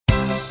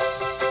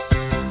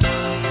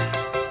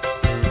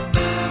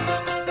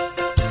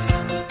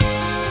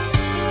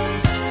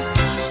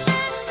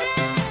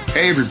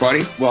Hey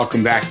everybody,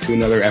 welcome back to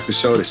another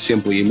episode of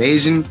Simply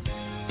Amazing.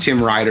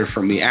 Tim Ryder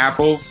from the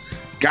Apple.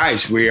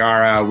 Guys,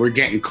 we're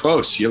getting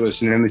close. You're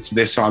listening to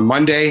this on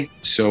Monday,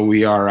 so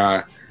we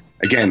are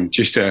again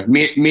just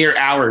mere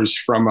hours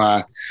from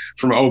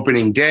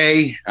opening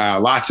day.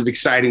 Lots of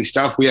exciting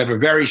stuff. We have a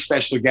very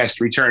special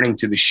guest returning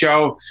to the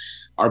show,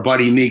 our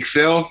buddy Meek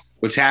Phil.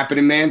 What's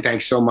happening, man?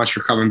 Thanks so much for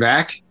coming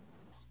back.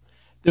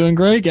 Doing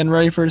great. Getting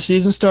ready for the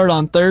season start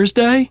on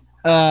Thursday.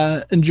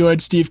 Enjoyed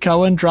Steve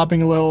Cohen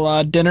dropping a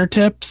little dinner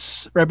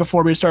tips right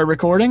before we started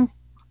recording.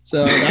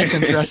 So that's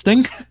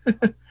interesting.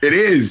 It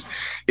is.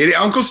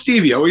 Uncle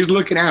Stevie, always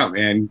looking out,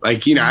 man.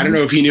 Like, I don't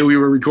know if he knew we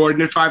were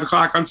recording at 5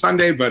 o'clock on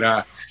Sunday,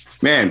 but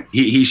man,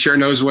 he sure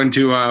knows when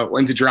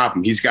to drop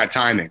them. He's got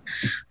timing.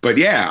 But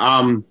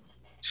yeah,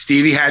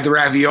 Stevie had the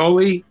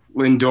ravioli.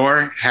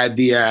 Lindor had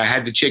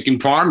the chicken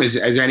parm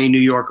as any New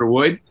Yorker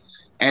would.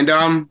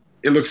 And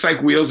it looks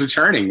like wheels are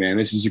turning, man.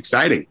 This is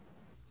exciting.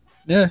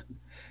 Yeah.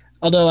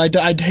 Although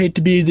I'd hate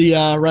to be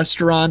the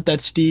restaurant that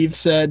Steve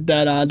said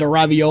that the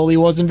ravioli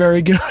wasn't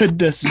very good.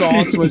 The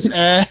sauce was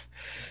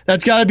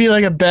That's got to be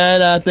like a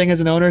bad thing as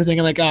an owner,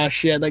 thinking like, oh,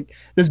 shit, like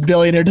this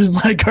billionaire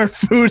doesn't like our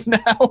food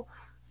now.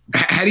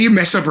 How do you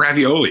mess up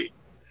ravioli?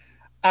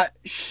 I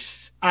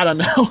don't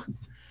know.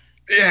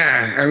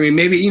 Yeah, I mean,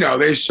 maybe,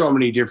 there's so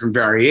many different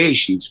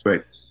variations,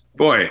 but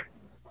boy,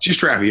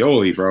 just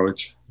ravioli, bro.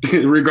 It's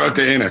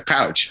ricotta in a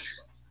pouch.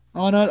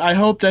 Oh, no, I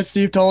hope that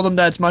Steve told him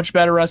that it's much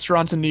better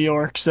restaurants in New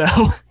York, so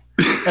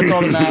that's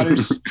all that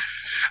matters.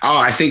 Oh,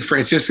 I think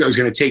Francisco's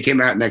going to take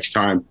him out next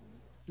time.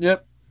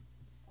 Yep.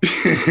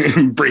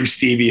 Bring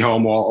Stevie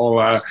home all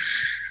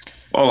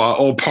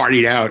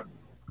partied out.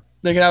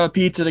 They could have a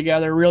pizza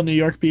together, real New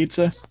York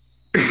pizza.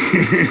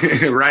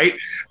 Right?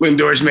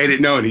 Lindor's made it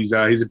known he's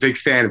a big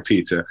fan of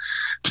pizza.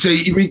 So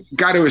we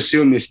got to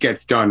assume this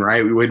gets done,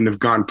 right? We wouldn't have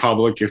gone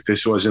public if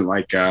this wasn't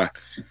like, I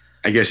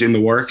guess, in the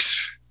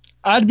works.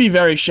 I'd be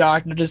very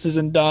shocked if this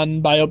isn't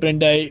done by opening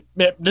day.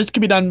 This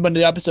could be done when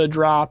the episode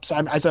drops.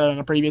 I said it on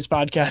a previous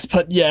podcast,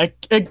 but yeah,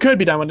 it could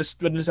be done when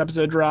this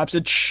episode drops.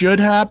 It should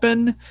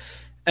happen,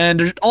 and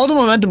there's all the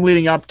momentum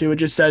leading up to it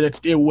just said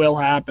it will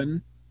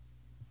happen.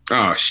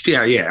 Oh,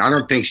 yeah. I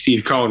don't think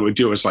Steve Cohen would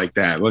do us like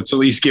that. Let's at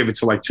least give it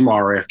to like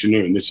tomorrow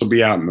afternoon. This will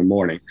be out in the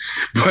morning.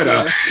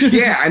 But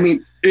yeah, I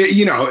mean,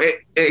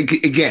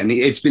 again,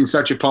 it's been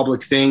such a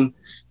public thing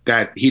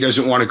that he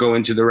doesn't want to go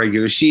into the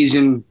regular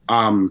season.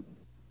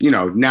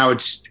 Now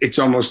it's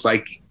almost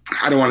like,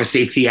 I don't want to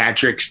say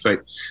theatrics,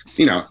 but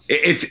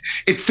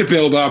it's the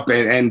build up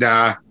and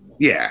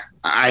yeah,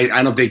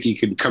 I don't think he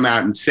could come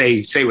out and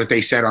say what they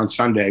said on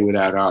Sunday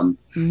without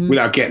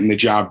getting the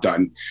job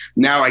done.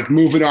 Now, like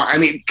moving on, I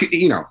mean,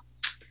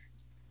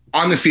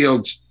 on the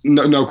field,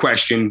 no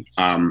question.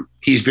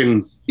 He's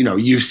been,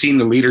 you've seen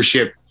the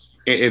leadership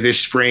this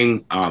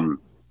spring.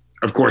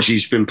 Of course,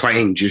 he's been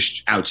playing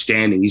just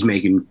outstanding. He's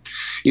making,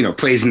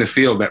 plays in the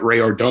field that Ray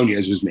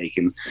Ordonez was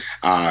making.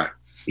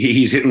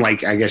 He's hitting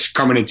like, I guess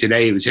coming in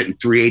today, he was hitting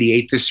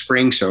 388 this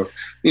spring. So,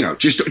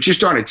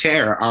 just on a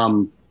tear.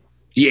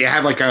 You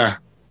have like I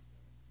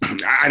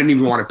didn't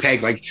even want to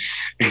peg. Like,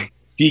 do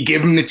you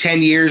give him the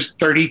 10 years,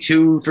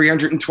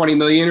 320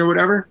 million or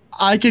whatever?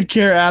 I could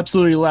care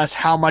absolutely less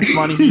how much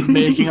money he's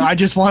making. I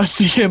just want to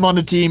see him on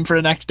the team for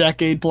the next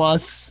decade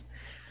plus.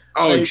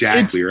 Oh,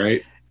 exactly.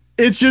 Right.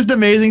 It's just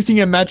amazing seeing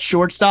a Mets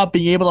shortstop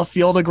being able to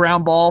field a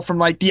ground ball from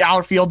like the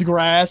outfield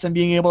grass and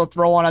being able to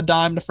throw on a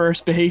dime to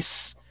first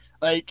base.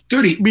 Like,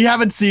 dude, we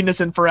haven't seen this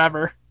in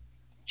forever.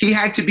 He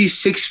had to be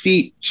 6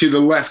 feet to the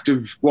left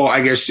of, well,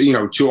 I guess,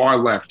 to our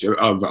left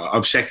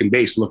of second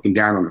base looking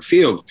down on the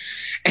field.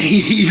 And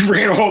he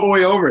ran all the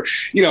way over,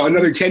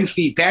 another 10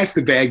 feet past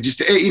the bag,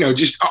 just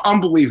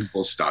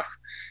unbelievable stuff.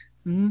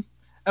 Mm-hmm.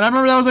 And I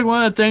remember that was like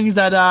one of the things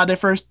that they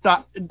first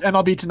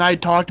MLB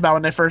Tonight talked about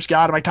when they first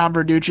got him. Like Tom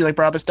Verducci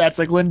brought up his stats.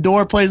 Like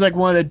Lindor plays like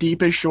one of the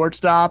deepest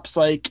shortstops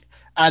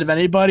out of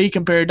anybody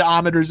compared to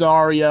Ahmed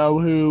Rosario,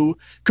 who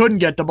couldn't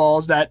get the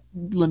balls that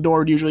Lindor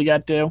would usually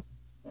get to.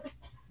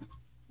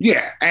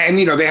 Yeah, and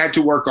they had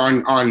to work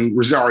on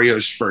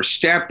Rosario's first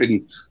step,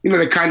 and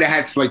they kind of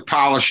had to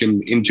polish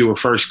him into a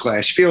first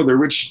class fielder,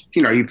 which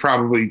he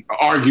probably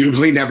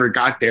arguably never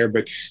got there,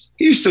 but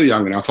he's still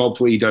young enough.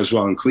 Hopefully he does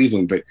well in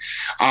Cleveland. But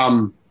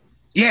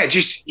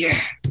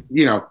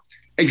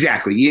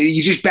exactly.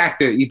 You just back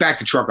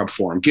the truck up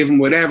for him, give him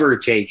whatever it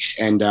takes,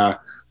 and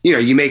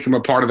you make him a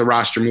part of the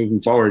roster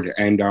moving forward.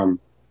 And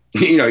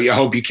you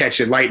hope you catch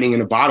a lightning in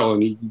a bottle,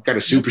 and you got a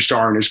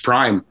superstar in his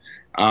prime.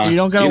 You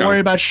don't got to worry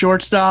about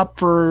shortstop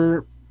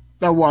for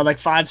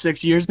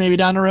 5-6 years maybe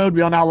down the road. We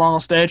don't know how long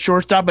he'll stay at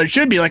shortstop, but it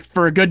should be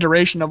for a good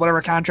duration of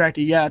whatever contract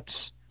he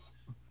gets.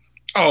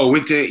 Oh,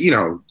 with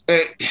the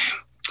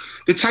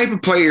type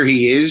of player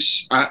he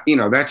is,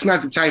 that's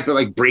not the type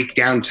of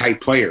breakdown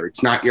type player.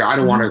 It's not I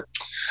don't want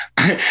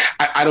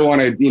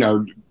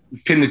to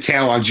pin the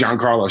tail on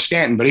Giancarlo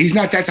Stanton, but he's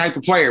not that type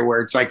of player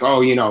where it's a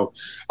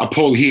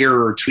pull here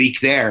or a tweak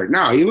there.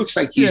 No, he looks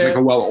like he's like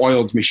a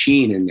well-oiled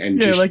machine and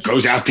just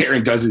goes out there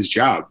and does his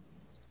job.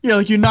 Yeah,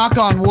 like you knock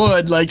on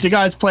wood, like the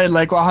guy's played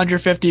like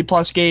 150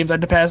 plus games like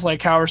the past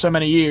like however so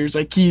many years.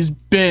 Like he's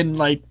been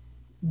like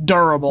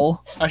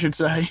durable, I should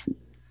say.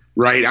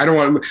 Right. I don't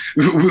want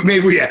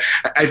maybe yeah.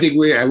 I think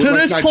we to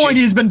this point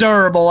he's been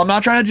durable. I'm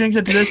not trying to jinx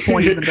it. To this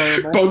point he's been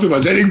durable. Both of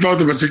us. I think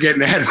both of us are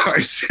getting ahead of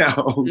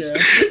ourselves.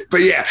 Yeah.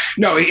 But yeah,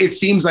 no, it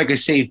seems like a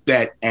safe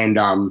bet, and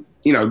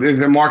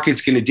the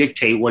market's going to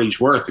dictate what he's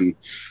worth, and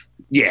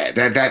yeah,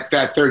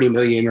 that 30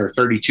 million or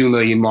 32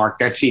 million mark,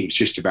 that seems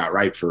just about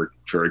right for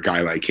a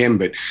guy like him.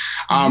 But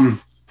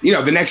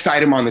the next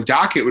item on the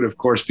docket would of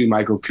course be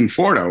Michael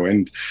Conforto,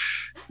 and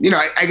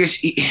I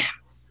guess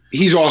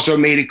he's also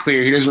made it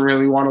clear he doesn't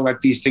really want to let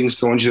these things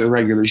go into the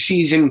regular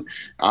season,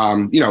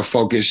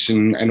 focus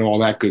and all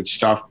that good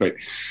stuff. But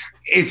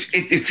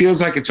it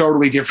feels like a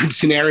totally different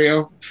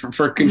scenario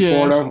for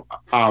Conforto.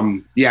 Yeah.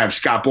 You have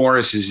Scott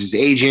Boras as his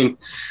agent.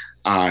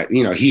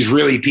 He's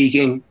really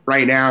peaking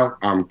right now,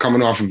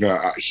 coming off of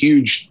a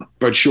huge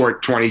but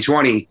short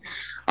 2020.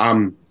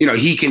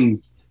 He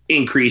can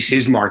increase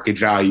his market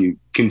value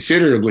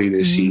considerably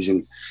this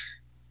season.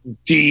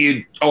 Do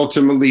you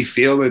ultimately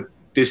feel that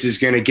this is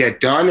going to get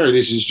done, or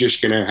this is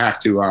just going to have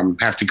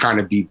to kind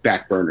of be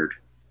backburnered?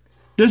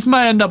 This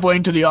might end up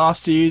waiting to the off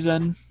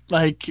season,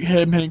 like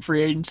him hitting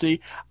free agency.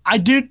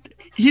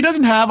 He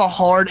doesn't have a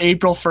hard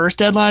April 1st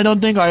deadline, I don't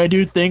think. I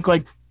do think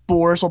like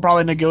Boras will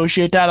probably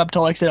negotiate that up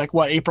till like say like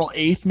what, April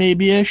 8th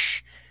maybe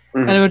ish.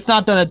 And if it's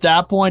not done at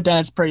that point, then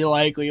it's pretty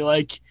likely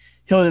like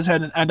he'll just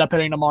end up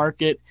hitting the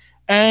market.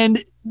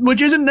 And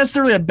which isn't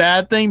necessarily a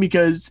bad thing,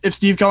 because if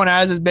Steve Cohen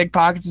has as big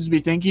pockets as we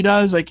think he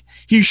does, like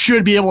he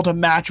should be able to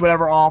match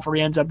whatever offer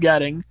he ends up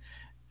getting.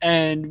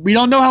 And we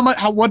don't know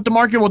what the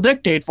market will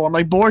dictate for him.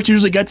 Like Boras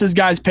usually gets his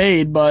guys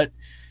paid, but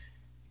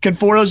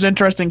Conforto's an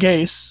interesting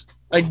case.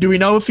 Like, do we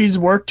know if he's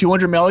worth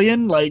 $200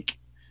 million? Like,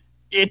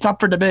 it's up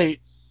for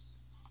debate.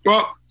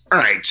 Well, all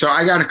right. So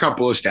I got a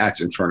couple of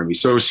stats in front of me.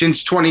 So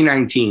since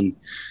 2019,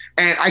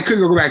 and I could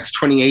go back to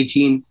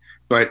 2018,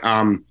 but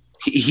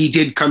he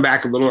did come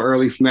back a little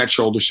early from that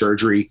shoulder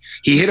surgery.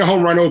 He hit a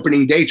home run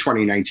opening day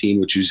 2019,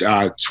 which is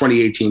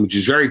 2018, which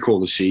is very cool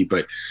to see.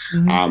 But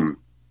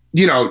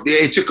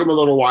it took him a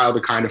little while to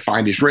kind of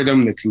find his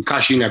rhythm. The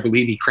concussion, I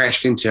believe he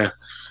crashed into,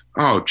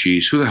 who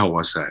the hell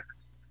was that?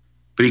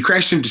 But he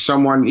crashed into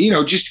someone,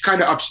 just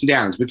kind of ups and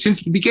downs. But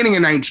since the beginning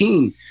of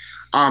 19,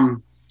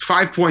 5.7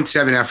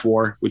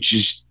 FWAR, which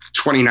is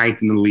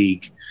 29th in the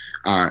league.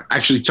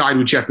 Actually tied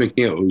with Jeff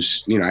McNeil,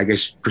 who's, I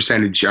guess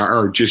percentage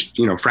or just,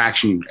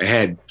 fraction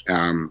ahead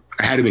of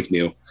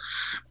McNeil.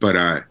 But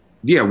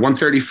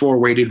 134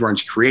 weighted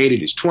runs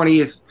created is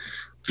 20th,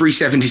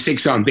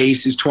 376 on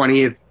base is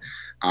 20th.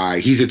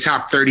 He's a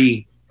top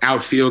 30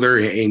 outfielder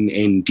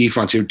in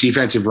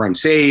defensive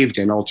runs saved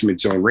and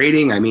ultimate zone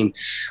rating. I mean,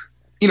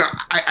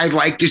 I'd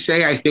like to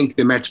say I think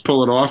the Mets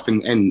pull it off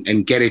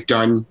and get it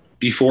done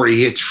before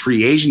he hits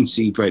free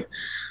agency. But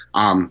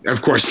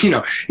of course,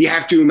 you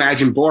have to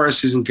imagine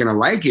Boras isn't going to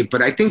like it.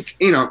 But I think,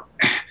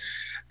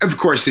 of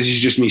course, this is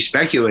just me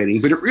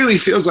speculating, but it really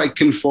feels like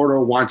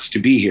Conforto wants to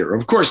be here.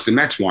 Of course, the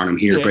Mets want him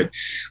here. Yeah. But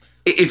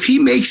if he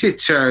makes it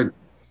to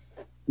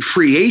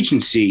free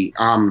agency,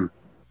 are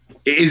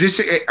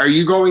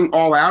you going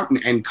all out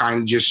and kind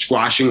of just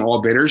squashing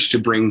all bidders to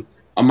bring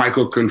a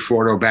Michael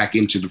Conforto back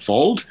into the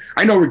fold?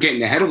 I know we're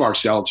getting ahead of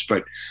ourselves,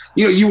 but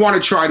you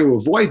want to try to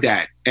avoid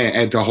that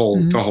at the whole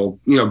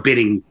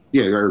bidding,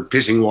 or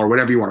pissing war,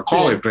 whatever you want to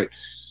call it. But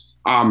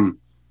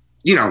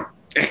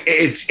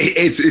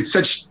it's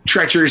such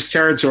treacherous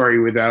territory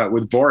with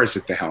Boras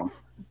at the helm.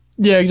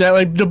 Yeah,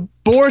 exactly. The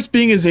Boras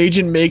being his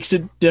agent makes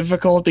it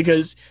difficult,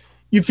 because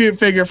you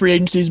figure free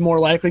agency is more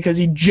likely, because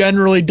he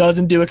generally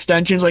doesn't do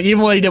extensions. Like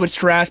even what he did with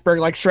Strasburg,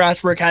 like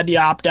Strasburg had the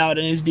opt out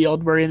in his deal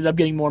where he ended up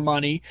getting more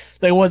money.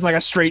 Like it wasn't like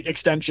a straight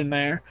extension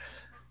there.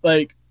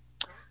 Like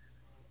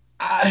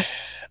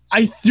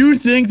I do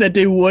think that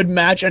they would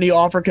match any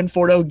offer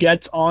Conforto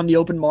gets on the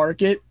open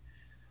market.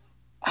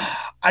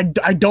 I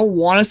don't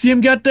want to see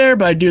him get there,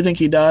 but I do think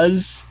he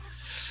does.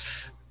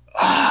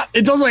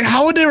 It's also like,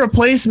 how would they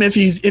replace him if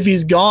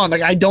he's gone?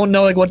 Like I don't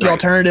know what the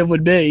alternative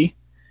would be.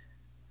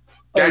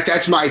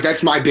 That's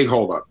my big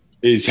holdup,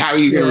 is how are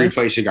you going to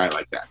replace a guy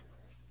like that?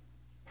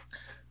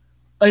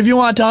 Like if you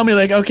want to tell me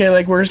we're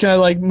just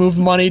gonna move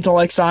money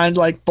to sign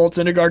Bolt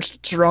Syndergaard,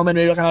 Stroman,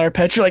 maybe another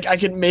pitcher, I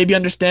can maybe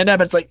understand that,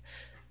 but it's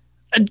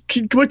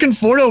what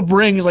Conforto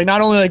brings, not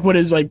only what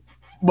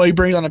he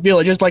brings on the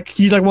field, it's just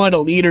he's one of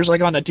the leaders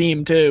on the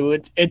team too.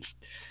 If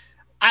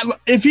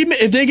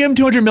they give him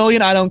 $200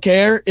 million, I don't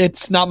care.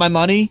 It's not my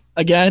money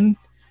again,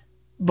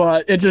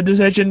 but it's a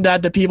decision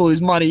that the people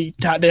whose money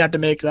they have to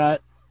make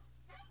that.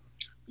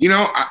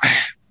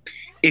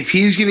 If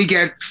he's going to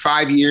get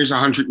 5 years,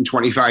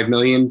 $125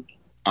 million,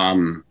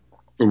 or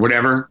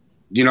whatever,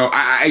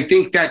 I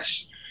think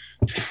that's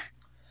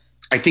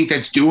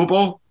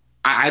doable.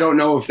 I don't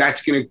know if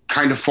that's going to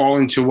kind of fall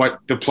into what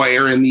the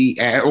player and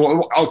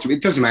ultimately,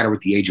 it doesn't matter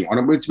what the agent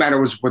wants. It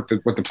matters what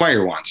the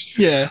player wants.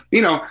 Yeah.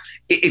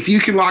 If you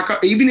can lock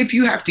up, even if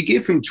you have to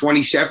give him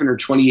 27 or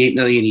 28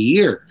 million a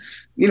year,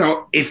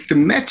 if the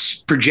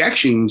Mets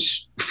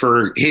projections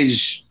for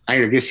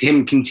I guess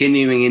him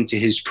continuing into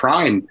his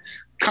prime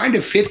kind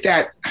of fit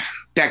that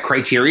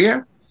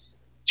criteria,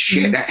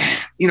 shit,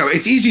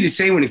 it's easy to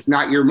say when it's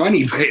not your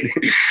money, but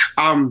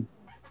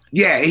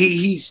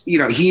he's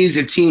he is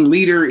a team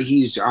leader.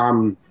 He's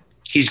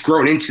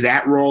grown into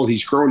that role.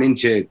 He's grown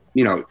into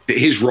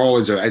his role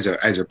as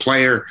a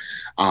player.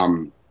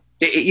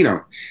 He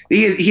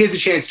has a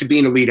chance to be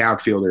an elite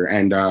outfielder,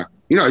 and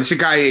it's a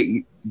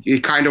guy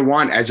you kind of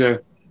want as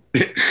a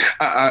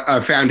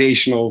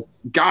foundational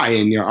guy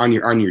on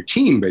your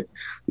team. But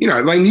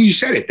like you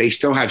said it, they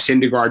still have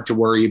Syndergaard to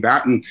worry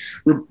about. And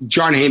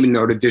John Heyman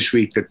noted this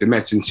week that the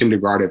Mets and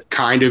Syndergaard have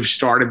kind of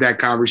started that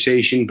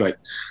conversation, but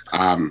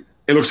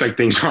it looks like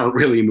things aren't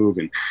really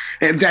moving,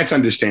 and that's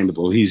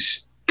understandable.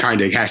 He's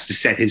kind of has to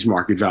set his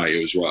market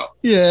value as well.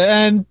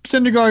 Yeah, and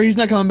Syndergaard, he's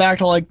not coming back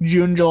till like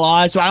June,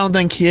 July, so I don't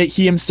think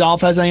he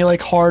himself has any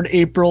like hard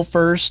April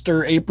 1st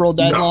or April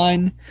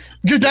deadline.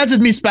 No. That's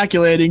just me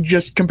speculating,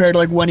 just compared to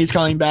like when he's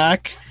coming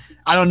back.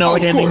 I don't know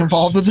anything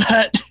involved with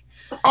that.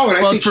 Oh,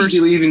 and I think he'd be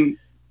leaving.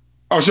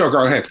 Oh, sure,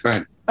 go ahead.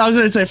 I was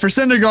going to say, for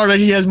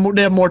Syndergaard,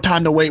 they have more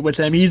time to wait with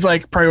him. He's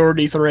like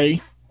priority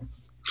 3.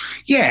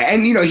 Yeah,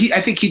 and I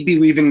think he'd be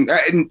leaving.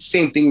 And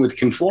same thing with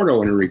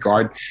Conforto in a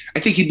regard. I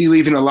think he'd be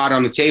leaving a lot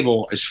on the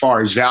table as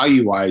far as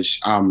value wise.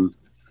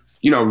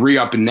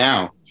 Re-up and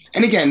now.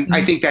 And again,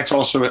 I think that's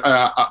also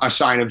a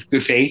sign of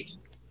good faith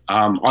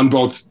on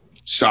both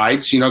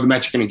sides. The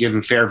Mets are going to give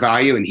him fair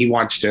value, and he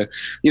wants to.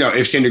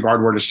 If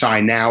Syndergaard were to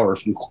sign now, or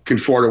if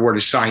Conforto were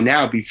to sign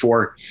now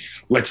before,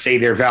 let's say,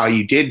 their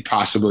value did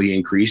possibly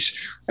increase,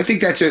 I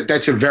think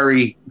that's a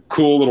very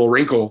cool little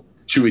wrinkle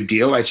to a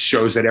deal that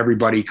shows that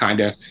everybody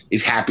kind of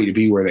is happy to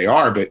be where they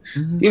are. But,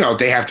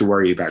 they have to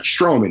worry about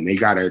Stroman. They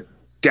got to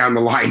down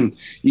the line,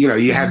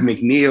 you have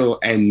McNeil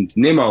and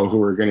Nimmo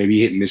who are going to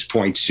be hitting this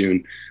point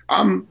soon.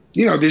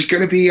 There's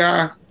going to be,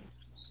 I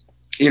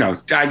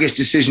guess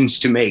decisions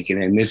to make.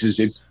 And this is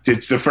it.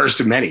 It's the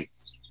first of many.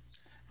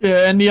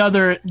 Yeah. And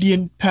the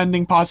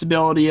impending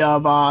possibility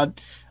of a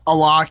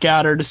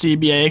lockout or the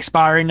CBA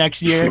expiring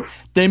next year,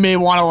 they may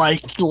want to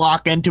like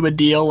lock into a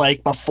deal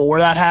like before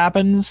that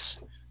happens.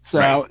 So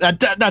right.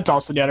 That's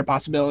also the other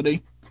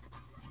possibility.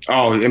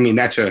 Oh, I mean,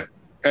 that's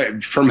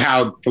from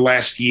how the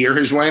last year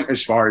has went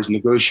as far as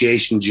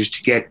negotiations just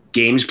to get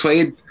games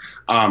played.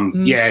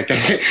 Yeah,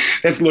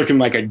 that's looking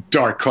like a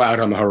dark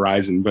cloud on the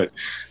horizon, but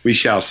we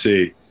shall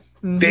see.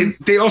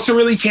 They also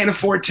really can't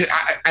afford to.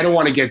 I don't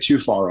want to get too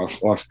far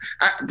off.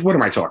 What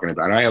am I talking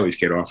about? I always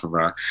get off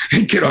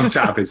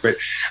topic, but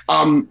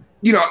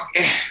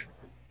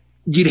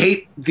you'd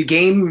hate the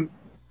game.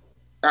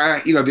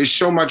 There's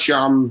so much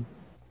not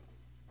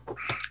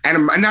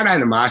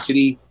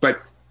animosity, but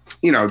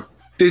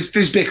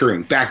there's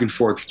bickering back and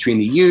forth between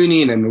the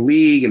union and the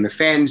league, and the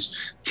fans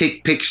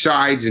pick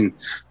sides, and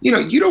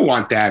you don't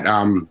want that.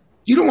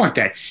 You don't want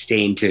that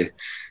stain to.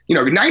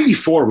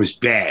 94 was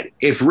bad.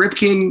 If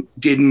Ripken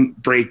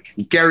didn't break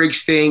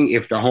Gehrig's thing,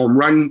 if the home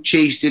run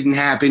chase didn't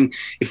happen,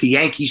 if the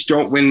Yankees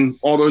don't win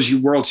all those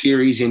World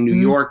Series in New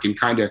York and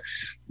kind of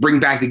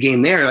bring back the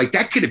game there, like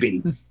that could have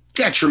been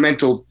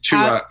detrimental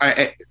to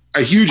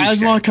a huge extent. I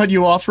just want to cut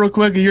you off real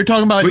quick. You're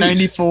talking about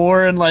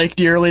 94 and like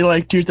the early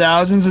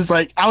 2000s. It's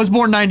like I was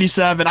born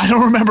 97. I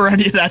don't remember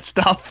any of that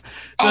stuff.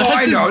 So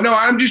I know. No,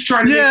 I'm just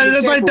trying to. Yeah,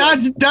 it's like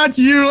that's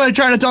you like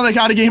trying to tell me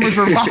how the game was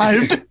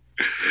revived.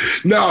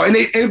 No, and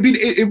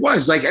it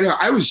was like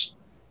I was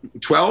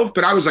 12,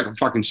 but I was like a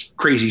fucking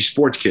crazy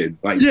sports kid.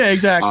 Like yeah,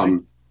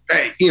 exactly.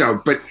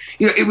 But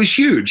it was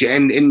huge,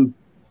 and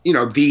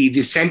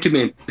the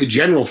sentiment, the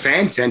general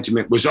fan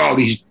sentiment was all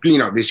these,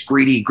 this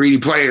greedy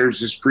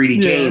players, this greedy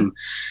game.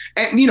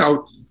 And,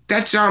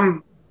 that's,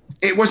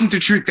 it wasn't the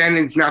truth then.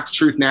 And it's not the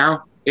truth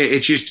now.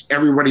 It's just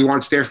everybody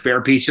wants their fair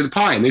piece of the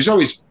pie. And there's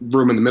always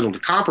room in the middle to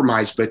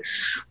compromise. But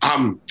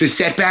the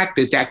setback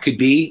that could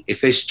be if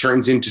this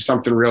turns into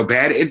something real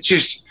bad, it's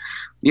just,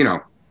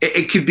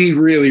 it could be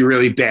really,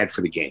 really bad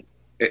for the game.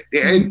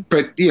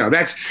 But,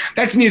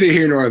 that's neither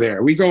here nor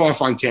there. We go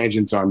off on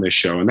tangents on this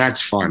show, and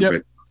that's fun. Yep.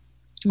 But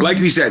like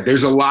we said,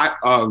 there's a lot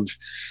of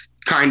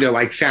kind of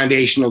like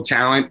foundational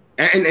talent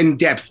and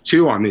depth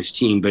too on this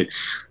team. But,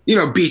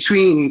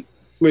 between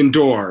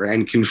Lindor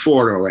and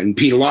Conforto and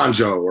Pete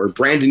Alonso or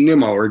Brandon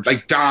Nimmo or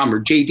like Dom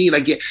or JD,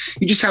 like you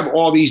just have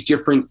all these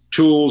different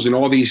tools and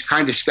all these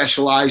kind of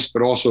specialized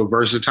but also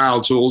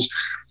versatile tools.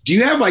 Do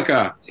you have like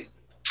a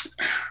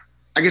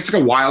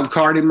wild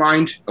card in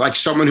mind? Like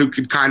someone who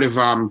could kind of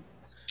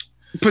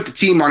put the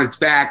team on its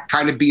back,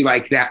 kind of be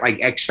like that, like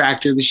X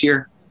factor this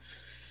year?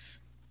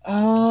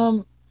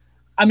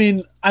 I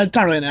mean, it's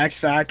not really an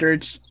X factor.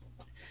 It's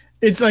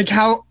like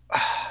how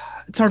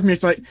it's hard for me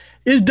to like.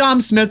 Is Dom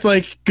Smith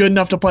like good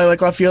enough to play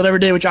like left field every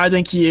day? Which I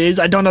think he is.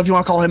 I don't know if you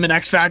want to call him an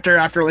X factor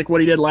after like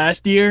what he did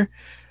last year.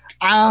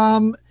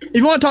 If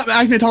you want to talk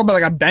about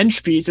like a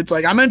bench piece, it's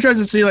like I'm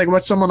interested to see like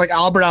what someone like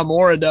Albert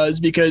Almora does,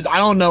 because I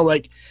don't know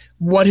like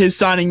what his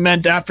signing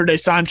meant after they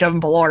signed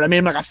Kevin Pillar. I made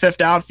him like a fifth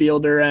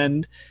outfielder,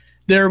 and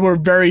they were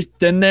very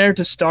thin there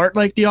to start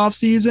like the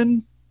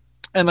offseason.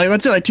 And like,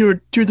 let's say like two,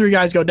 3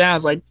 guys go down.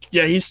 It's like,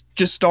 yeah, he's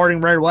just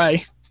starting right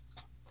away.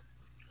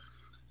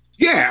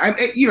 Yeah,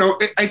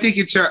 I think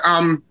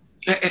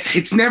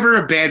it's never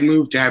a bad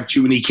move to have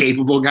too many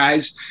capable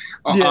guys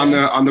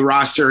on the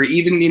roster,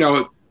 even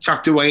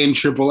tucked away in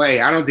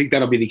AAA. I don't think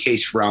that'll be the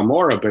case for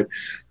Almora, but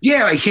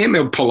yeah, like him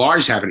and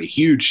Pilar's having a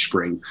huge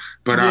spring.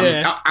 But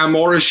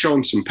Almora's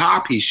shown some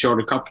pop. He's shown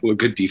a couple of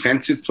good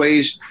defensive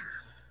plays.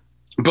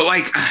 But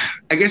like,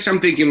 I guess I'm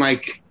thinking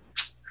like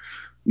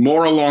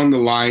more along the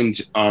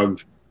lines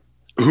of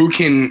who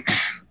can.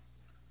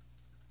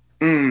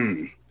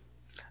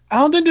 I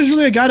don't think there's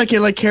really a guy that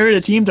can like carry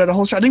the team throughout the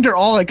whole stretch. I think they're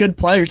all like good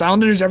players. I don't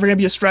think there's ever gonna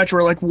be a stretch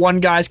where like one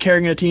guy's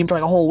carrying a team for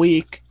like a whole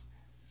week.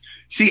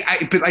 See,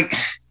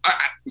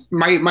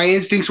 my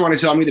instincts want to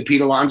tell me that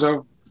Pete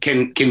Alonso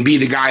can be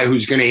the guy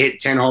who's going to hit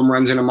 10 home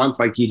runs in a month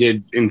like he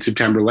did in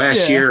September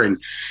last year, and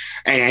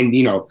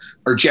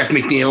or Jeff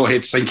McNeil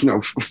hits like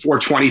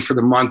 420 for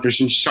the month or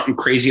something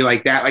crazy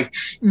like that. Like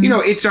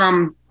it's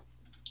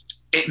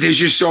there's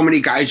just so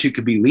many guys who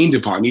could be leaned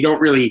upon. You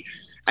don't really.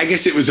 I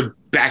guess it was a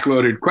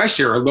backloaded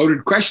question or a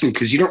loaded question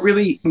because you don't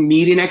really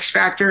need an X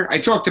factor. I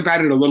talked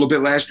about it a little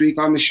bit last week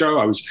on the show.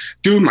 I was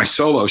doing my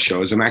solo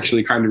shows. I'm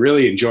actually kind of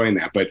really enjoying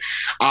that. But,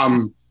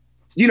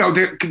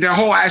 the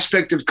whole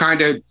aspect of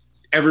kind of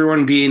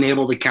everyone being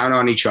able to count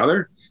on each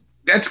other,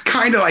 that's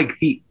kind of like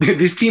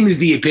this team is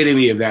the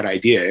epitome of that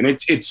idea. And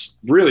it's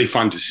really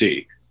fun to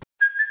see.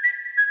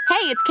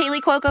 Hey, it's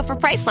Kaylee Cuoco for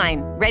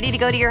Priceline. Ready to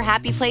go to your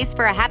happy place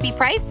for a happy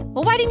price?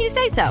 Well, why didn't you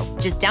say so?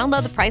 Just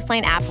download the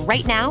Priceline app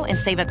right now and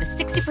save up to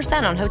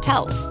 60% on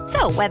hotels.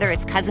 So whether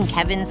it's Cousin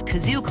Kevin's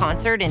Kazoo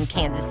Concert in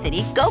Kansas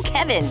City, go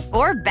Kevin,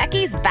 or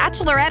Becky's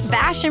Bachelorette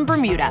Bash in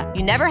Bermuda,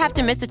 you never have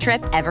to miss a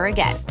trip ever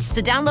again.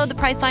 So download the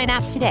Priceline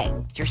app today.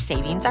 Your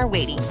savings are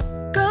waiting.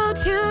 Go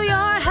to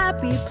your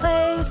happy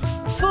place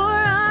for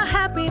a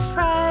happy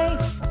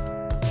price.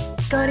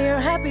 Go to your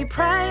happy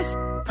price,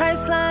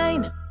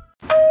 Priceline.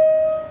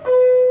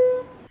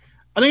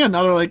 I think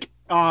another like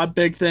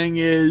big thing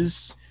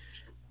is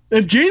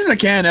if James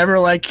McCann ever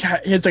like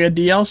hits like a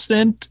DL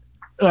stint,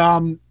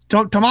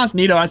 Tomas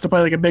Nido has to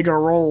play like a bigger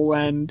role,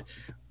 and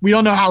we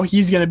don't know how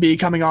he's going to be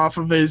coming off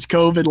of his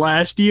COVID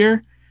last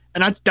year,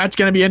 and that's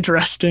going to be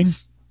interesting.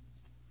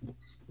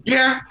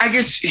 Yeah, I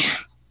guess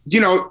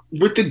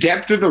with the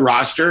depth of the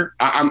roster,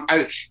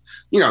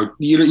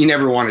 you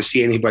never want to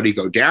see anybody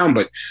go down,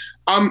 but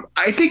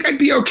I think I'd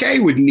be okay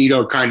with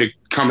Nido kind of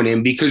coming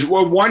in because,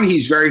 well, one,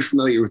 he's very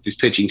familiar with his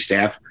pitching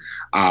staff.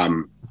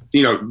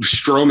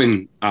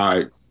 Stroman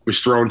was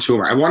thrown to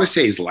him, I want to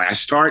say his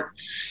last start,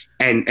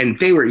 and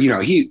they were,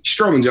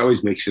 Stroman's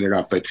always mixing it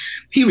up, but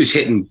he was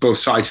hitting both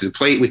sides of the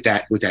plate with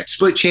that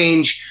split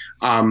change.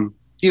 You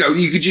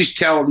could just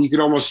tell, you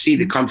could almost see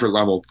the comfort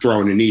level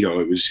thrown in Nido.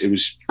 It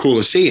was cool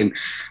to see. And,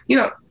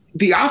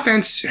 the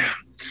offense,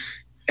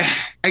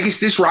 I guess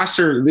this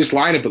roster, this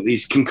lineup at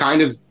least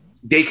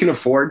they can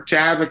afford to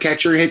have a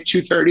catcher hit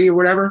 230 or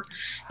whatever.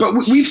 But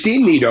we've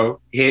seen Nido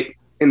hit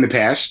in the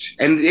past,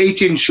 and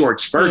it's in short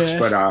spurts. Yeah.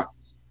 But,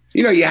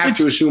 you have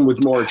to assume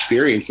with more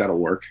experience that'll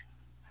work.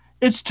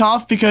 It's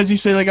tough because you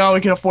say, like, oh,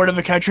 we can afford to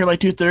have a catcher like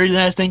 230.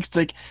 Then I think it's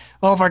like,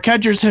 well, if our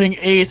catcher's hitting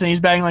 8th and he's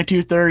batting like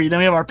 230, then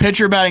we have our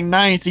pitcher batting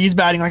 9th, he's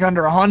batting like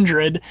under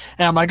 100.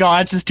 And I'm like, oh,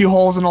 that's just 2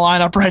 holes in the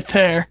lineup right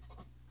there.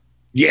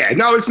 Yeah,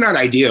 no, it's not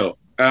ideal.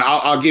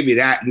 I'll give you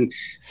that. And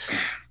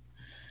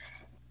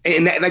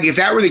that, like, if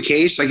that were the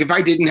case, like if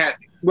I didn't have,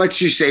 let's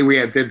just say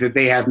that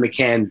they have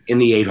McCann in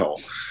the 8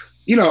 hole,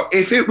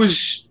 if it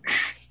was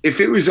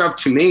up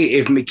to me,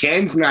 if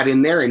McCann's not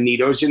in there and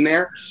Nido's in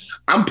there,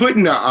 I'm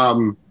putting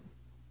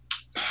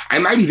I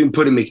might even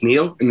put a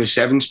McNeil in the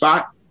 7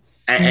 spot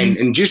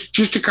and just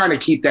to kind of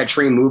keep that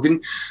train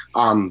moving.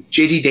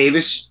 JD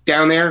Davis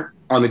down there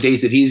on the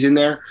days that he's in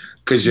there,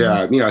 because,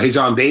 his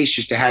on base,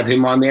 just to have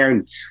him on there.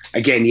 And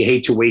again, you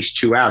hate to waste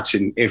 2 outs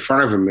in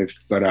front of him.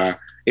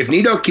 If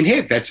Nido can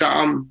hit, that's,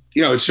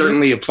 it's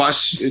certainly a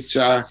plus. It's,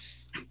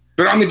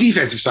 but on the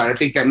defensive side, I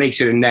think that makes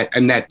it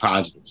a net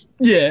positive.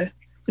 Yeah.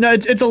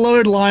 It's a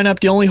loaded lineup.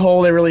 The only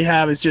hole they really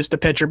have is just the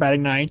pitcher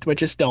batting 9th,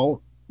 which is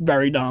still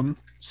very dumb.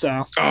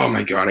 So. Oh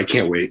my God. I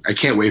can't wait. I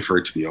can't wait for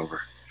it to be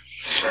over.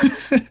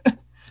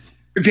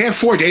 They have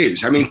 4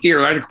 days. I mean,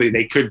 theoretically,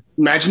 they could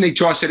imagine they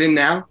toss it in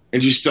now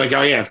and just be like,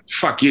 oh yeah,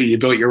 fuck you. You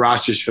built your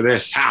rosters for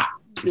this.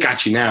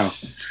 Got you now.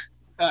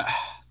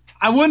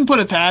 I wouldn't put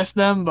it past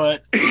them,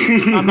 but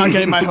I'm not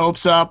getting my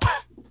hopes up.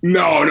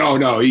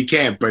 No, you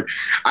can't. But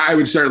I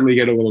would certainly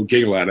get a little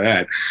giggle out of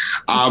that.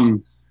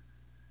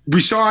 We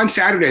saw on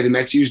Saturday the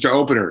Mets used an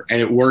opener, and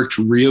it worked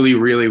really,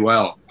 really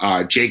well.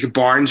 Jacob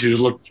Barnes, who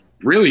looked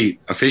really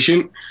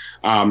efficient,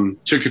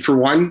 took it for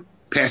 1,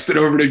 passed it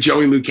over to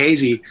Joey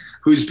Lucchesi,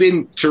 who's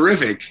been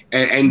terrific.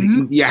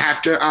 And you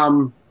have to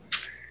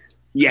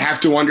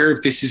wonder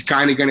if this is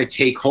kind of going to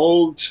take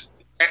hold.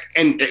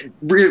 And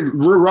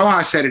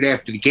Rojas said it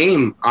after the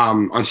game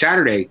on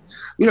Saturday.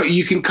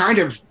 You can kind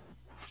of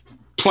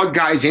plug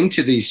guys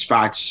into these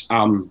spots,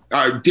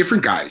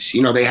 different guys.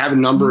 They have a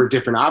number of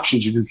different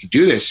options who could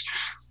do this.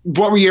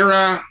 what were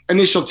your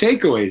initial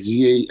takeaways?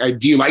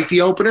 Do you like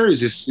the opener?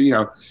 Is this,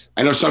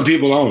 I know some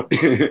people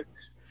don't.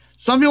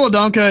 Some people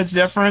don't because it's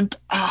different.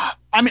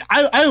 I mean,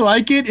 I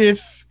like it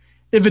if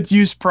it's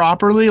used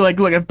properly. Like,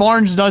 look, if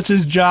Barnes does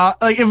his job,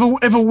 like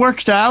if it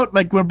works out,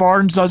 like when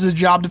Barnes does his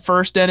job the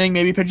first inning,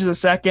 maybe pitches a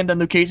second,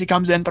 and Lucchesi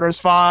comes in, throws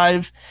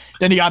 5,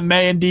 then you got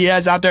May and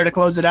Diaz out there to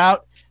close it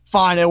out.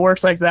 Fine, it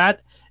works like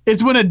that.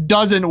 It's when it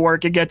doesn't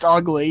work, it gets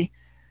ugly.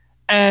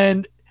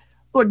 And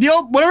look,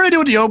 whatever they do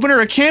with the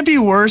opener, it can't be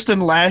worse than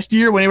last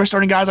year when they were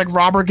starting guys like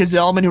Robert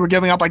Gazelman who were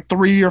giving up like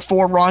 3 or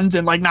 4 runs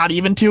in like not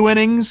even 2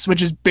 innings,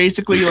 which is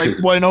basically like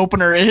what an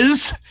opener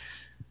is.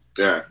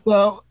 Yeah.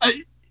 So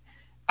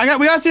we got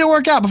to see it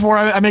work out before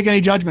I make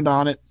any judgment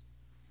on it.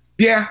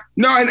 Yeah.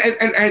 No, and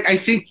I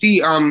think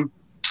it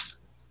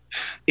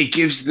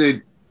gives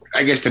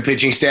the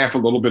pitching staff a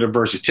little bit of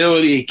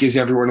versatility. It gives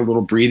everyone a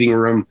little breathing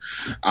room.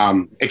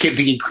 I think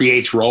it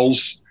creates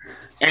roles.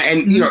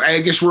 And I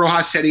guess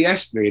Rojas said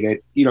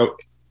yesterday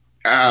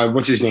that,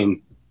 what's his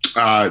name?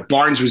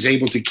 Barnes was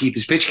able to keep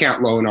his pitch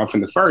count low enough in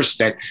the first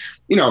that,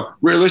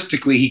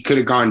 realistically he could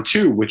have gone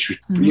 2,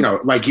 which,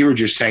 like you were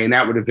just saying,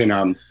 that would have been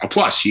a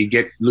plus. You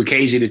get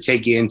Lucchesi to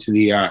take you into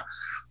the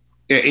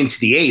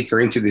 8th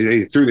or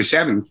through the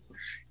 7th,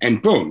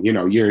 and boom,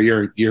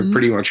 you're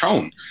pretty much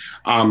home.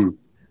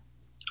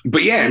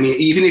 But yeah, I mean,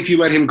 even if you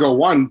let him go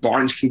 1,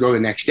 Barnes can go the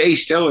next day.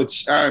 Still,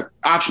 it's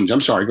options.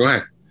 I'm sorry. Go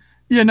ahead.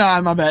 Yeah,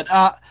 no, my bad.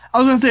 I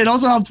was going to say it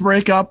also helps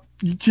break up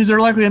because they're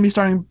likely going to be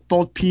starting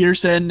both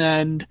Peterson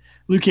and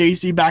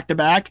Lucchesi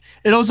back-to-back.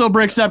 It also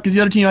breaks up because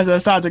the other team has to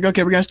decide, it's like,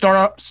 okay, we're going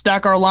to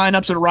stack our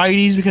lineups with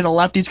righties because of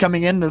lefties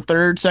coming in the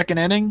 3rd, 2nd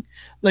inning.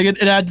 Like,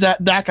 it adds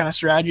that kind of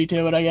strategy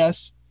to it, I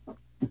guess.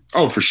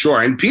 Oh, for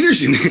sure. And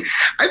Peterson,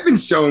 I've been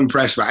so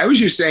impressed by. I was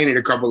just saying it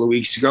a couple of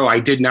weeks ago. I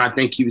did not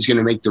think he was going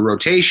to make the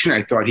rotation.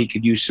 I thought he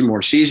could use some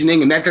more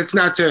seasoning, and that's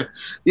not to,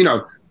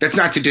 that's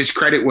not to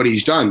discredit what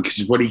he's done,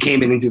 because what he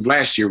came in and did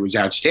last year was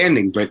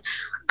outstanding. But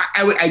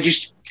I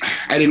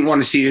didn't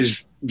want to see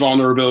his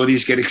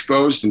vulnerabilities get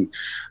exposed. And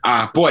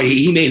boy,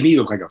 he made me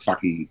look like a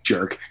fucking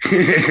jerk.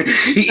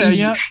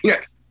 He's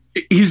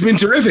been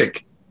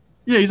terrific.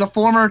 Yeah, he's a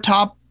former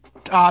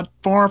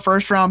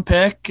first-round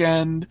pick,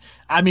 and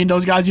I mean,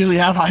 those guys usually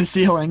have high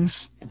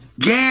ceilings.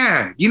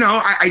 Yeah,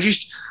 I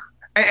just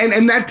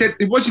and that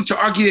it wasn't to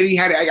argue that he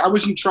had. I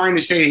wasn't trying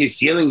to say his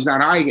ceiling's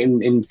not high,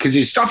 and because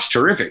his stuff's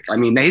terrific. I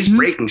mean, his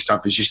breaking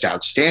stuff is just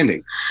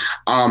outstanding.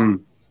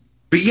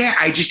 But yeah,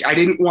 I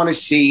didn't want to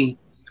see.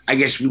 I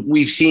guess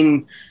we've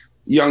seen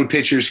young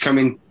pitchers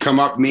come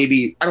up.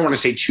 Maybe I don't want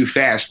to say too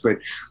fast, but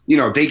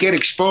they get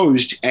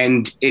exposed,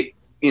 and it.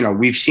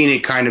 We've seen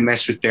it kind of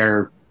mess with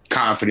their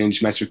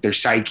confidence, mess with their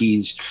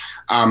psyches.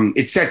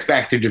 It sets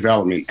back their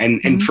development.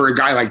 And for a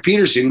guy like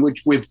Peterson,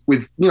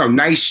 with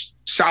nice,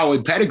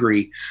 solid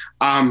pedigree,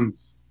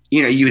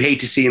 you'd hate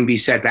to see him be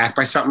set back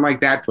by something like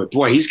that. But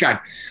boy, he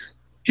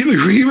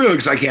really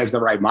looks like he has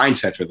the right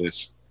mindset for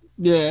this.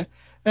 Yeah.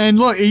 And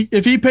look,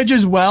 if he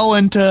pitches well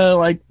into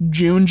like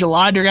June,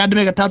 July, they're going to have to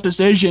make a tough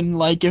decision.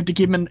 Like, you have to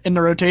keep him in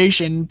the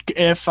rotation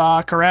if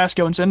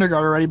Carrasco and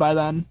Syndergaard are ready by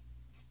then.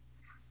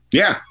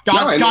 Yeah.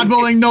 God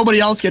willing, nobody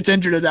else gets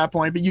injured at that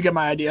point, but you get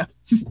my idea.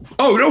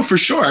 Oh, no, for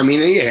sure. I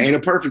mean, yeah, in a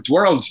perfect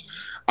world,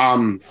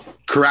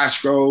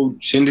 Carrasco,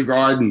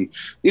 Syndergaard, and,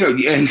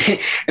 and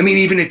I mean,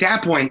 even at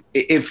that point,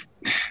 if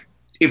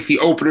the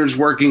opener's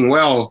working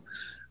well,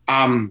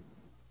 and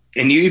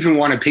you even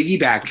want to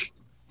piggyback,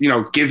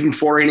 give him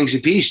 4 innings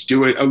apiece,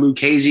 do a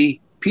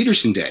Lucchesi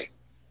Peterson day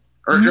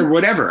or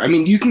whatever. I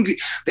mean,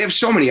 they have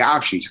so many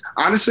options.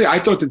 Honestly, I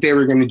thought that they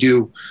were going to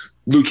do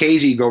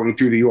Lucchesi going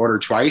through the order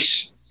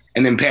twice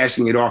and then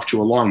passing it off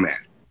to a long man.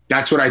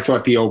 That's what I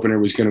thought the opener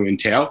was going to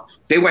entail.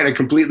 They went a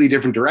completely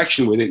different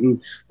direction with it.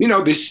 And,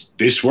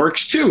 this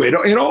works too.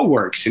 It all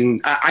works.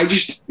 And I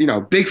just,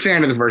 big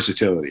fan of the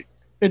versatility.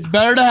 It's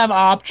better to have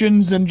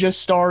options than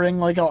just starting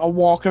like a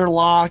Walker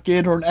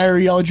Lockett or an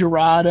Ariel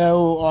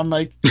Jurado on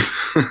like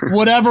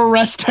whatever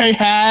rest they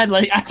had.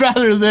 Like, I'd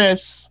rather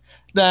this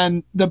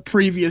than the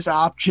previous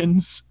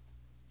options.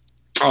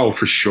 Oh,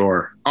 for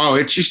sure. Oh,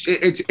 it's just,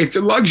 it's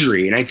a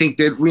luxury. And I think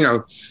that,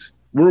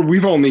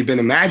 we've only been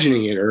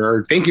imagining it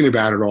or thinking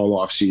about it all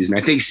off season.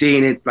 I think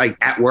seeing it like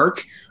at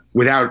work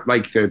without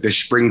like the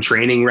spring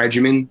training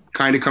regimen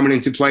kind of coming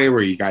into play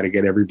where you got to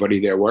get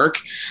everybody their work.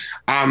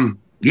 I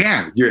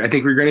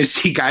think we're going to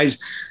see guys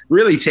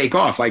really take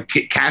off. Like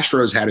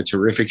Castro's had a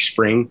terrific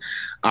spring.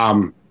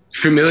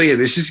 Familia,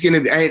 this is going to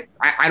be,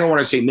 I don't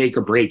want to say make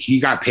or break. He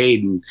got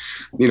paid and,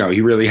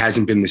 he really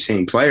hasn't been the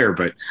same player,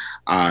 but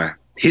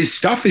his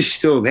stuff is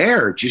still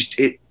there.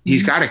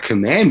 He's got to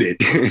command it.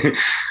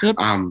 Yep.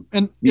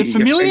 And if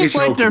Familia is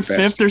like their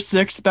 5th or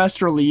 6th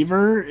best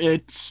reliever,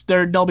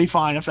 they'll be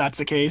fine if that's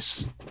the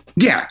case.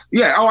 Yeah.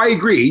 Yeah. Oh, I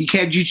agree. You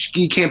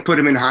can't put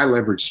him in high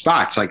leverage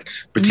spots like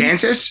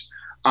Betances.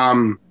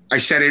 I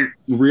said it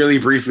really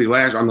briefly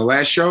on the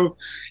last show.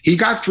 He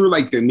got through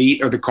like the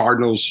meat of the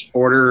Cardinals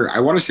order, I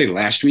want to say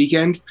last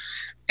weekend.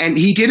 And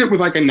he did it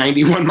with like a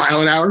 91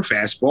 mile an hour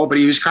fastball, but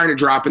he was kind of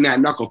dropping that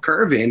knuckle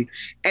curve in.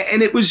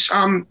 And it was,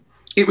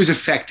 it was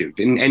effective.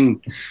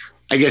 And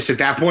I guess at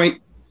that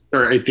point,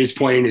 or at this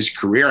point in his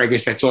career, I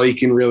guess that's all you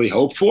can really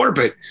hope for.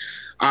 But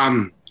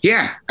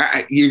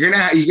you're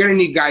gonna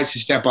need guys to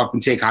step up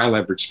and take high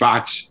leverage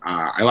spots.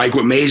 I like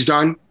what May's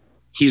done.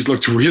 He's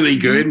looked really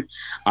good.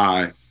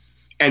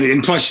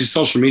 And plus his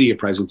social media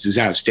presence is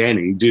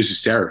outstanding. The dude's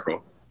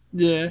hysterical.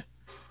 Yeah.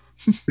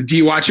 Do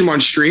you watch him on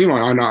stream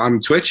on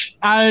Twitch?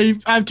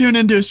 I've tuned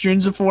into his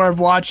streams before. I've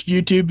watched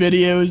YouTube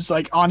videos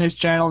like on his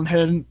channel and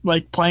him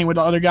like playing with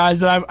the other guys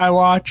that I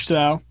watch.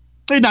 So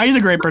he's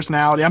a great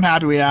personality. I'm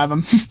happy we have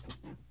him.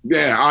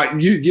 Yeah,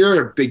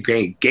 you're a big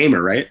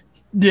gamer, right?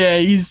 Yeah,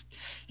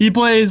 he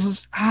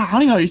plays. I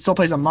don't even know if he still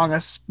plays Among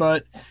Us,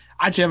 but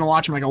I actually haven't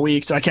watched him like a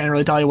week, so I can't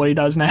really tell you what he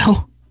does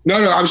now. No,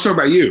 I was talking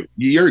about you.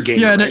 You're a gamer.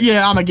 Yeah, right?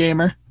 yeah, I'm a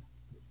gamer.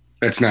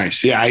 That's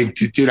nice. Yeah, I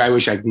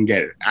wish I can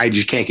get it. I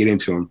just can't get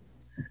into him.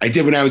 I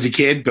did when I was a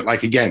kid, but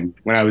like again,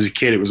 when I was a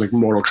kid, it was like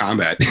Mortal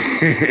Kombat.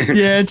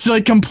 Yeah, it's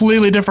like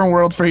completely different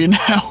world for you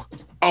now.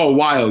 Oh,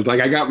 wild!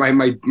 Like I got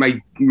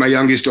my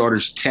youngest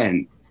daughter's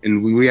 10,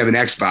 and we have an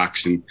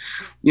Xbox, and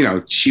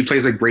she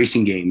plays like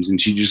racing games,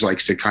 and she just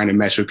likes to kind of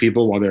mess with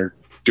people while they're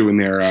doing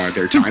their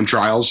time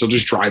trials. She'll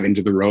just drive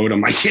into the road. I'm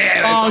like,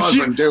 yeah, that's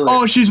awesome. Do it.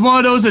 Oh, she's one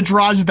of those that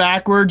drives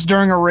backwards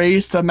during a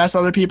race to mess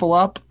other people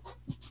up.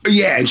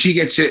 Yeah, and she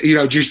gets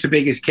just the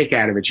biggest kick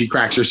out of it. She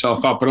cracks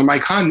herself up. But I'm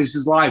like, hon, this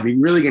is live. Are you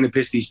really going to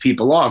piss these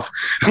people off?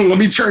 Let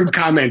me turn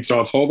comments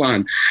off. Hold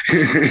on.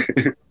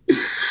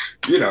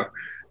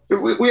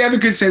 We have a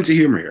good sense of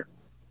humor here.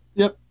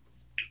 Yep.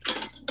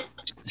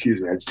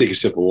 Excuse me. I had to take a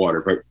sip of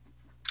water. But,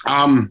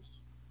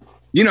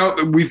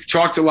 we've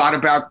talked a lot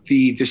about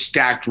the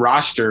stacked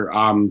roster.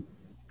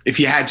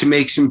 If you had to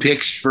make some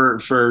picks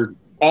for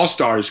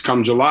All-Stars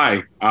come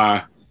July,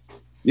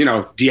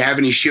 do you have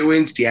any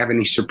shoo-ins? Do you have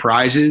any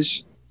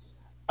surprises?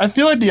 I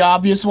feel like the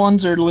obvious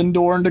ones are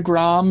Lindor and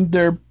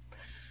DeGrom.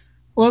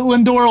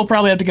 Lindor will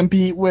probably have to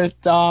compete with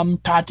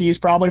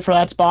Tatis probably for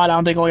that spot. I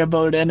don't think he'll get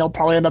voted in. He'll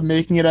probably end up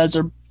making it as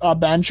a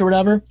bench or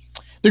whatever.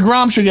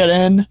 DeGrom should get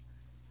in.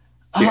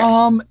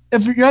 Yeah.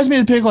 If you guys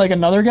made to pick like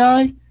another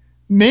guy,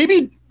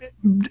 maybe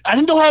I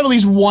think they'll have at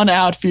least one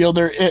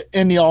outfielder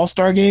in the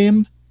All-Star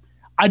game.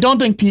 I don't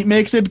think Pete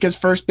makes it because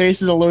first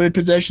base is a loaded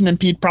position, and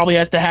Pete probably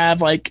has to have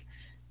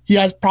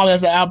probably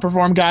has to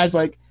outperform guys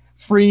like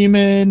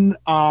Freeman,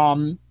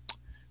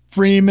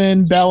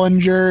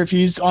 Bellinger, if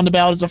he's on the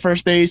ballot as a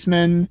first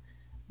baseman,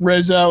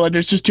 Rizzo. Like,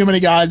 there's just too many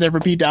guys there for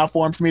Pete to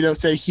outperform for me to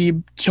say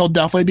he'll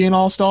definitely be an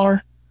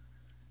all-star.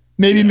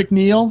 Maybe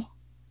McNeil.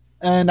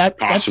 And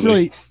that's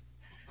really –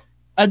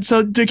 and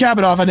so to cap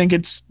it off, I think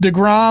it's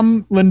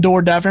DeGrom,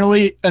 Lindor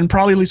definitely, and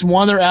probably at least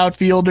one of their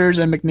outfielders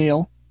and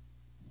McNeil.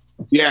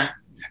 Yeah.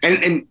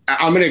 And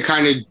I'm going to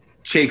kind of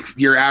take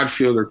your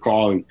outfielder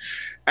call, and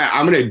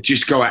I'm going to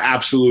just go an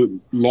absolute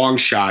long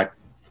shot.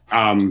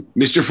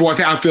 Mr. Fourth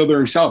outfielder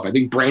himself. I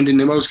think Brandon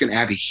Nimmo is going to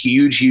have a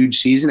huge, huge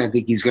season. I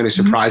think he's going to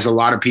surprise a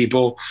lot of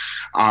people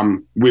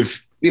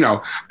with,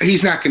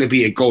 he's not going to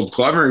be a Gold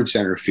Glover in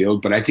center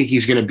field, but I think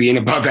he's going to be an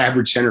above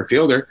average center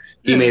fielder.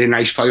 He made a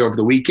nice play over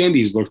the weekend.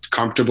 He's looked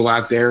comfortable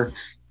out there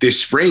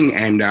this spring.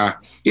 And,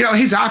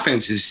 his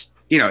offense is,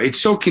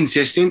 it's so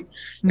consistent.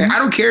 Mm-hmm. I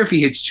don't care if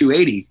he hits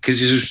 280 because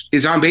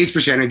his on-base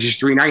percentage is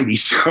 390.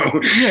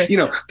 So,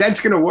 that's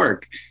going to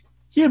work.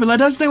 Yeah, but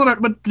that's the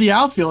thing with the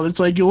outfield. It's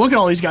like you look at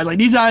all these guys. Like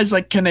these guys,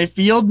 like can they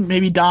field?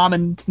 Maybe Dom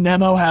and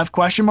Nemo have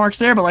question marks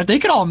there, but like they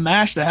could all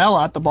mash the hell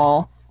out the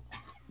ball.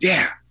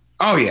 Yeah.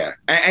 Oh yeah.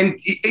 And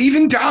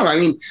even Dom. I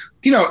mean,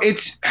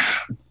 it's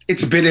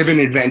a bit of an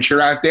adventure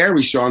out there.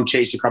 We saw him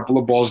chase a couple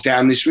of balls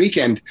down this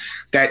weekend.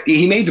 That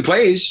he made the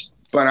plays,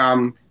 but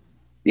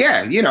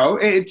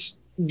it's.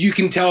 You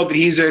can tell that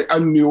he's a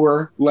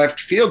newer left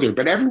fielder,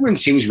 but everyone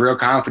seems real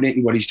confident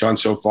in what he's done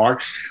so far.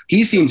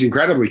 He seems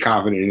incredibly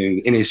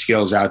confident in his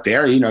skills out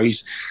there.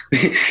 He's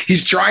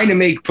he's trying to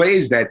make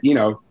plays that,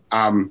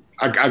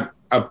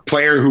 a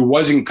player who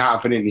wasn't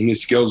confident in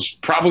his skills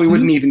probably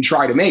wouldn't even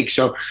try to make.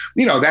 So,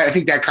 I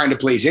think that kind of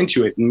plays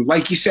into it. And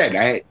like you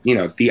said,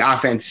 the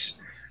offense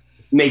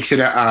makes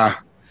it a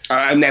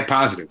net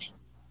positive.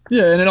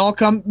 Yeah, and it all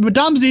comes with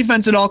Dom's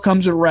defense. It all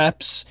comes with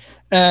reps.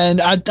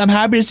 And I'm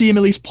happy to see him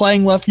at least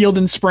playing left field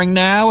in spring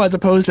now, as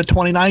opposed to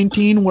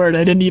 2019 where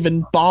they didn't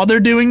even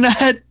bother doing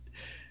that.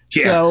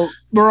 Yeah. So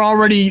we're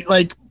already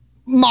like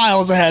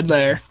miles ahead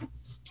there.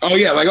 Oh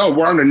yeah,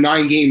 we're on a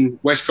 9-game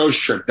West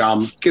Coast trip,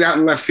 Dom. Get out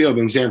in left field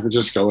in San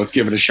Francisco. Let's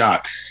give it a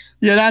shot.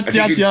 Yeah, that's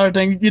the other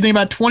thing. You think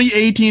about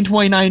 2018,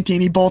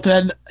 2019.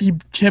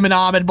 Him and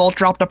Ahmed both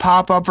dropped a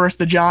pop-up versus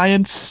the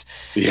Giants.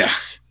 Yeah.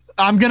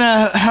 I'm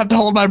gonna have to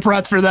hold my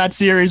breath for that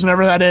series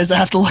whenever that is. I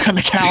have to look on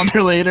the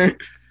calendar later.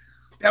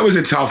 That was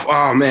a tough.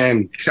 Oh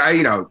man, because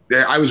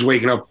I was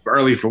waking up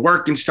early for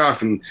work and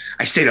stuff, and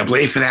I stayed up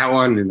late for that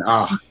one, and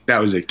that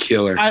was a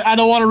killer. I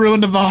don't want to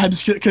ruin the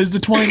vibes because the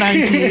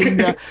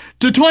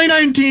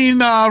 2019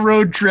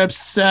 road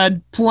trips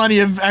had plenty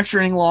of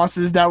extra inning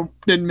losses that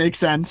didn't make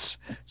sense.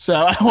 So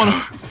I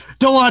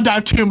don't want to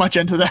dive too much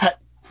into that.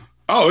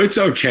 Oh, it's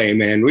okay,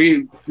 man.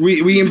 We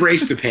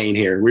embrace the pain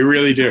here. We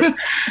really do.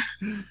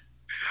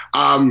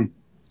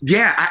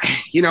 Yeah,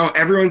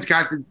 everyone's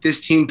got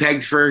this team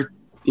pegged for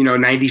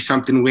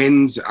 90-something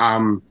wins.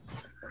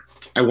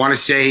 I want to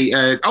say,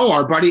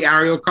 our buddy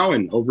Ariel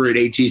Cohen over at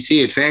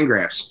ATC at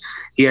Fangraphs.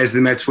 He has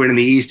the Mets winning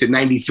the East at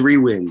 93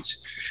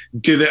 wins.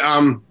 Do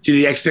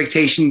the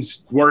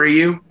expectations worry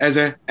you as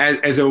a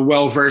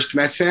well-versed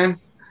Mets fan?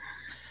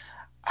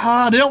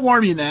 They don't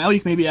worry me now. You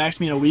can maybe ask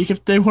me in a week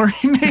if they worry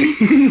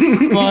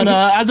me. But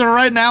as of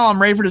right now,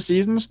 I'm ready for the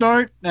season to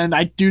start, and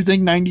I do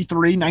think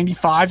 93,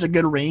 95 is a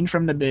good range for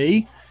them to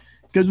be.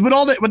 Because with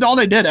all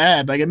they did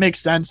add, like, it makes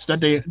sense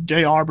that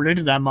they are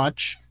predicted that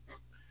much.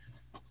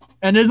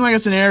 And it isn't like a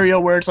scenario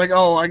where it's like,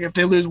 oh, like if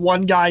they lose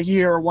one guy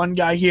here or one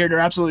guy here, they're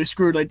absolutely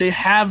screwed. Like, they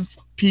have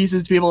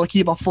pieces to be able to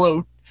keep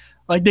afloat.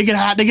 Like, they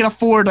can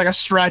afford like a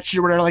stretch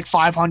where they're like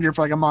 500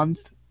 for like a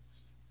month.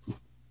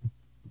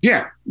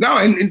 Yeah, no,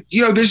 and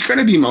there's going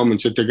to be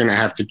moments that they're going to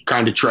have to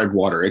kind of tread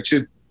water. It's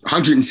a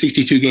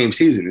 162 game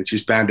season. It's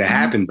just bound to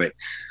happen. But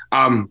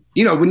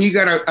when you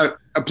got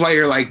a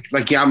player like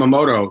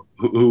Yamamoto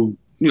who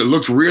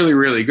looked really,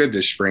 really good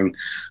this spring,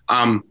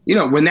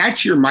 when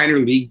that's your minor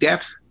league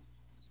depth,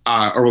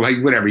 or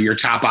like whatever your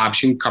top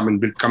option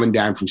coming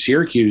down from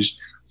Syracuse,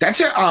 it's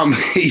a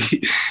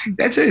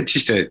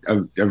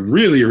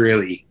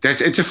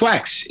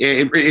flex.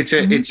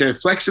 It's a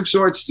flex of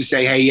sorts to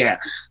say, hey, yeah,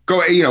 go.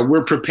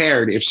 We're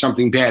prepared if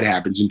something bad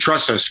happens, and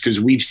trust us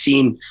because we've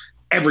seen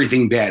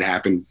everything bad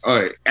happen.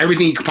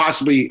 Everything you could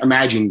possibly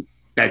imagine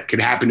that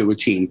could happen to a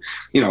team.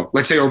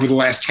 Let's say over the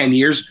last 10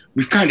 years,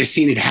 we've kind of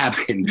seen it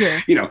happen.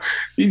 Yeah.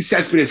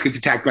 Cespedes gets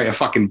attacked by a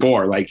fucking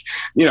boar. Like,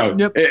 yep.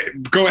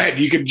 Go ahead.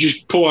 You could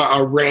just pull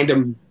a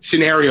random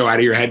scenario out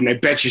of your head, and I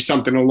bet you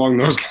something along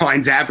those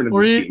lines happened to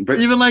this team. But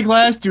even like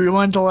last year, we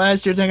went to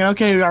last year thinking,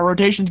 okay, our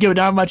rotation's good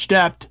without much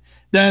depth.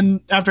 Then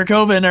after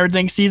COVID and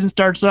everything, season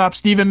starts up.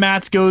 Steven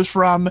Matz goes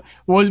from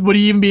would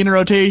he even be in a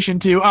rotation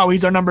to, oh,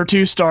 he's our number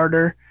 2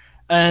 starter.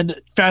 And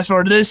fast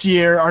forward to this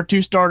year, our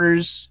 2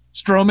 starters,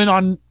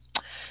 Stroman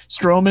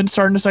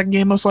starting the second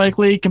game most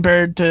likely, and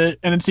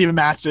then Steven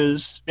Matz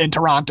is in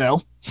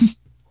Toronto.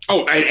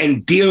 Oh,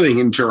 and dealing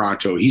in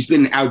Toronto. He's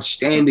been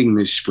outstanding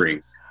this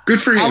spring.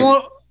 Good for him.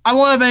 I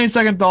won't have any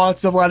second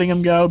thoughts of letting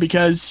him go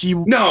because he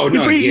was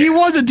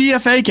a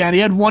DFA candidate. He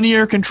had 1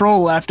 year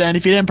control left, and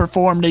if he didn't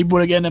perform, they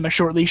would have given him a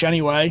short leash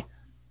anyway.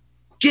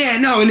 Yeah,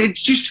 no, and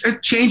it's just a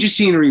change of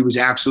scenery was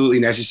absolutely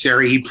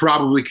necessary. He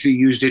probably could have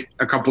used it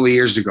a couple of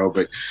years ago,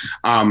 but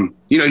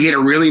he had a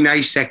really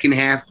nice second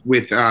half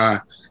with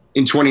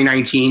in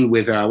 2019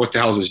 with what the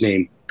hell's his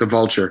name? The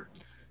Vulture.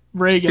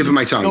 Reagan. Tip of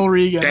my tongue. Bill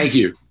Regan. Thank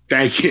you.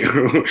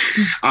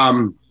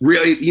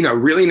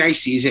 Really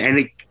nice season, and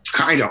it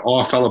kind of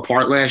all fell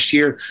apart last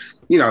year.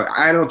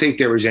 I don't think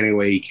there was any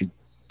way he could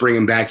bring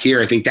him back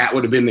here. I think that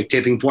would have been the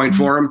tipping point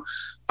for him.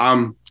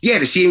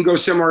 To see him go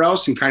somewhere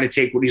else and kind of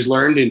take what he's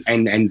learned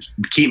and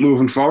keep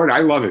moving forward. I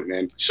love it,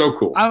 man. So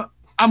cool.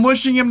 I'm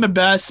wishing him the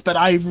best, but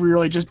I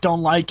really just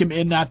don't like him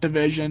in that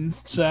division.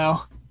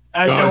 So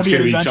it'll be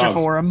an adventure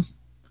for him.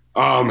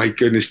 Oh my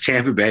goodness,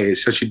 Tampa Bay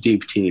is such a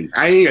deep team.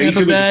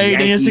 Tampa Bay.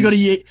 He has to go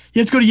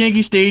to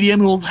Yankee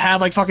Stadium. Who'll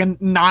have like fucking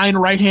 9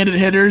 right-handed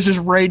hitters just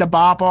ready to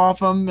bop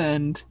off him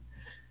and.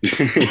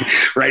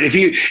 Right. If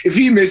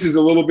he misses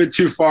a little bit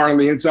too far on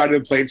the inside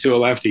of the plate to a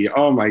lefty,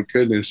 oh my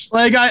goodness.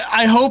 Like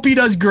I hope he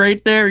does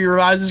great there. He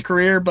revives his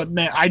career, but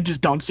man, I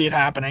just don't see it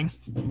happening.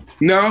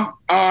 No,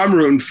 I'm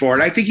rooting for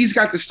it. I think he's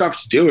got the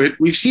stuff to do it.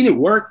 We've seen it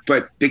work,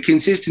 but the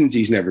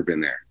consistency's never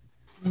been there.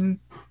 Mm.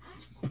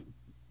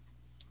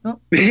 Oh.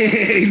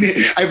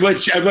 I've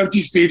left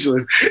you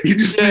speechless. You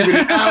just leave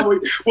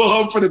it. We'll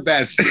hope for the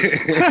best.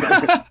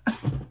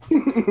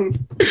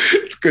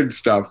 It's good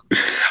stuff.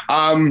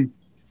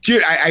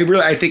 Dude,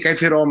 I think I've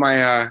hit all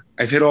my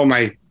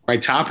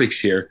topics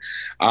here.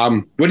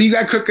 What do you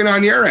got cooking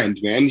on your end,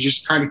 man? You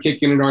just kind of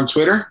kicking it on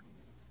Twitter?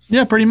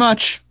 Yeah, pretty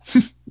much.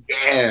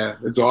 Yeah,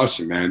 that's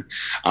awesome, man.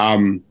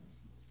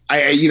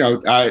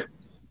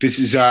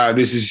 This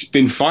has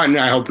been fun.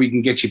 I hope we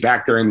can get you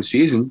back there in the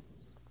season.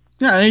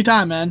 Yeah,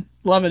 anytime, man.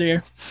 Love it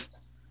here.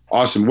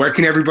 Awesome. Where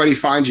can everybody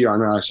find you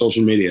on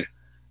social media? You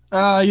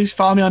can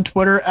follow me on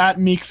Twitter at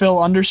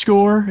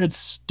meekphil_.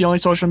 It's the only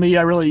social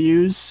media I really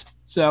use.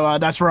 So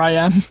that's where I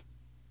am.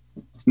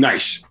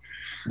 Nice.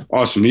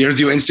 Awesome. You don't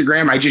do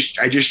Instagram? I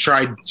just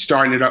tried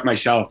starting it up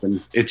myself,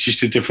 and it's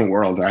just a different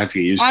world. I have to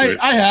get used to it.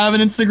 I have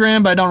an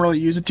Instagram, but I don't really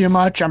use it too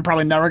much. I'm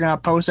probably never going to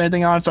post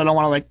anything on it, so I don't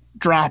want to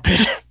drop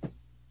it.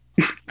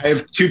 I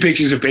have 2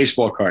 pictures of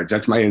baseball cards.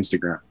 That's my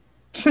Instagram.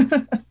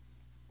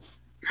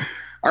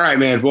 All right,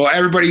 man. Well,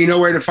 everybody, you know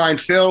where to find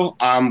Phil.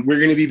 We're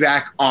going to be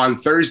back on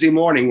Thursday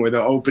morning with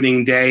the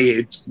opening day.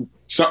 It's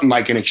something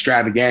like an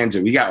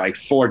extravaganza. We got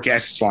 4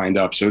 guests lined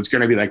up, so it's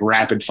going to be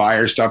rapid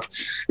fire stuff.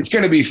 It's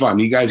going to be fun.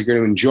 You guys are going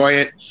to enjoy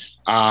it.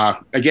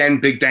 Again,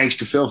 big thanks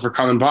to Phil for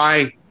coming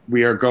by.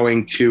 We are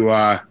going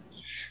to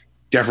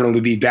definitely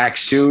be back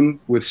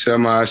soon with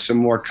some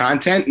more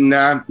content,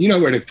 and you know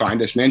where to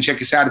find us, man. Check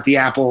us out at the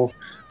Apple,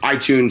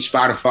 iTunes,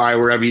 Spotify,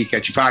 wherever you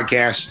catch your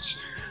podcasts.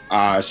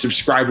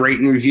 Subscribe, rate,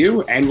 and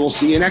review, and we'll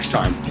see you next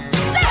time.